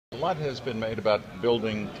lot has been made about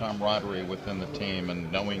building camaraderie within the team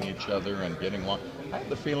and knowing each other and getting along. I have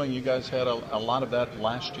the feeling you guys had a lot of that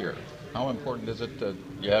last year. How important is it that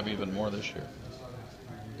you have even more this year?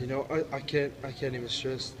 You know, I can't even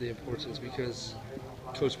stress the importance, because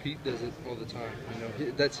Coach Pete does it all the time. You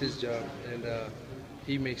know, that's his job, and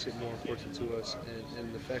he makes it more important to us.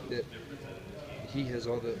 And the fact that he has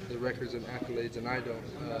all the records and accolades and I don't,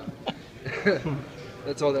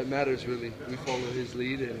 that's all that matters, really. We follow his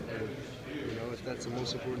lead, and you know, if that's the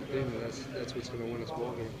most important thing, then that's what's going to win us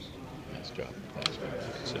ball games. Nice job. Thanks, man.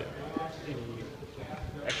 See you. Any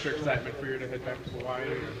extra excitement for you to head back to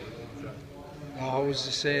Hawaii? I was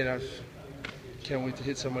just saying, I can't wait to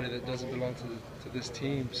hit somebody that doesn't belong to this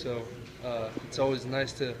team. So it's always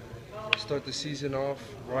nice to start the season off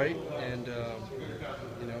right, and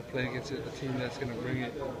you know, play against a team that's going to bring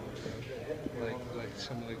it, like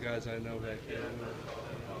some of the guys I know back there.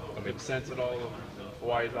 A good sense at all of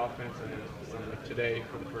Hawaii's offense, and it sounds like today,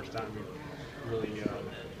 for the first time, we really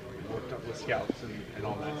worked up with scouts and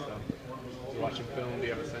all that stuff. Watching film, do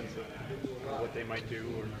you have a sense of what they might do,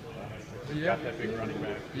 or got that big running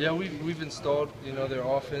back? Yeah, we've installed, you know, their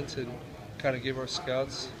offense and kind of give our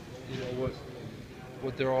scouts, you know,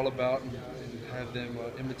 what they're all about, and have them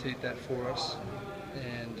imitate that for us.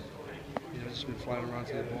 And you know, just been flying around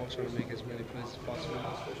to the ball, trying to make as many plays as possible,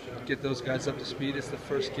 get those guys up to speed. It's the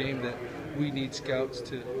first game that we need scouts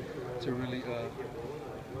to really you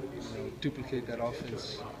know, duplicate that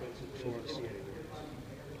offense for us.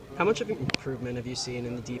 How much of an improvement have you seen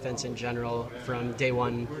in the defense in general from day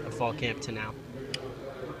one of fall camp to now?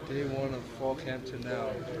 Day one of fall camp to now,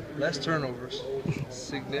 less turnovers,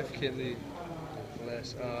 significantly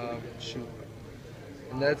less. Shoot,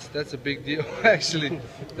 and that's a big deal. Actually,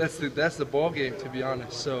 that's the ball game, to be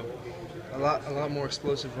honest. So a lot more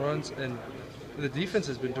explosive runs, and the defense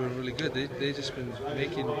has been doing really good. They just been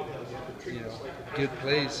making, you know, good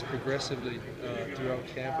plays progressively throughout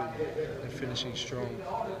camp, and finishing strong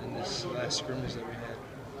in this last scrimmage that we had.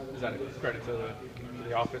 Is that a credit to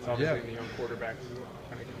the offense, obviously, and the young quarterbacks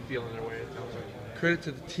kind of feeling their way, it sounds like? Credit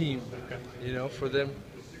to the team, you know, for them,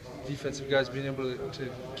 defensive guys being able to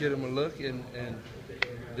get them a look, and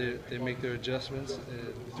they make their adjustments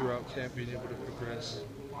throughout camp, being able to progress.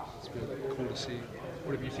 It's been cool to see.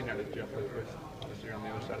 What have you seen out of Jeff Lindquist this year on the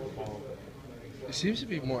other side of the ball? It seems to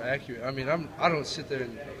be more accurate. I mean, I don't sit there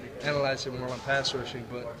and analyze him while I'm pass rushing,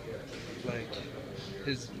 but like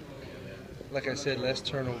like I said, less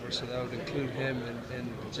turnovers, so that would include him,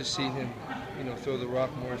 and just seeing him, you know, throw the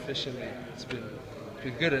rock more efficiently. It's been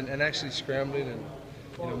good, and actually scrambling and,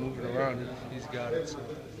 you know, moving around, he's got it. So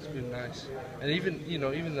it's been nice. And even, you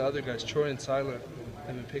know, even the other guys, Troy and Siler,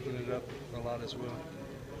 have been picking it up a lot as well.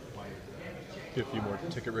 Get a few more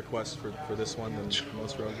ticket requests for this one than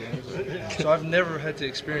most road games? So I've never had to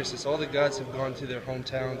experience this. All the guys have gone to their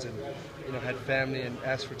hometowns and, you know, had family and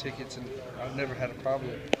asked for tickets, and I've never had a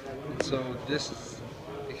problem. And so this is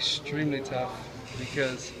extremely tough,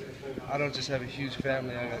 because I don't just have a huge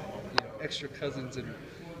family. I got, you know, extra cousins and,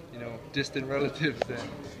 you know, distant relatives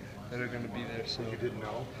that are going to be there. So you didn't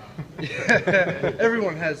know? Yeah,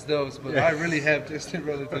 everyone has those, but I really have distant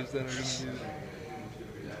relatives that are going to be there.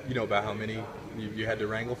 You know about how many you had to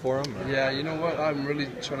wrangle for them? Or? Yeah, you know what? I'm really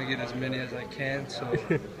trying to get as many as I can, so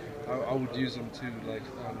I would use them too, like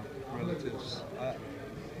on relatives. I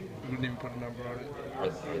wouldn't even put a number on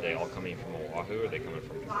it. Are they all coming from Oahu, or are they coming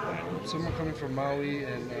from Hawaii? Some are coming from Maui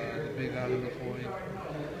and the Big Island of Hawaii.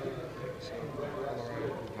 So,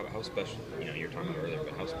 all right. How special, you know, you were talking about earlier,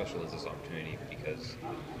 but how special is this opportunity, because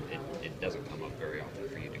it doesn't come up very often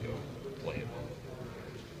for you to go play it?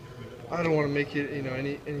 I don't want to make it, you know,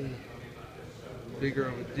 any bigger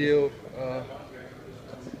of a deal.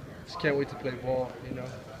 Just can't wait to play ball, you know.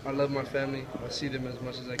 I love my family. I see them as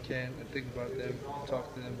much as I can. I think about them,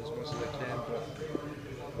 talk to them as much as I can.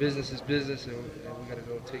 But business is business, and we got to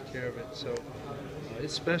go take care of it. So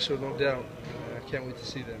it's special, no doubt. I can't wait to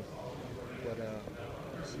see them. But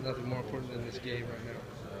it's nothing more important than this game right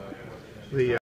now.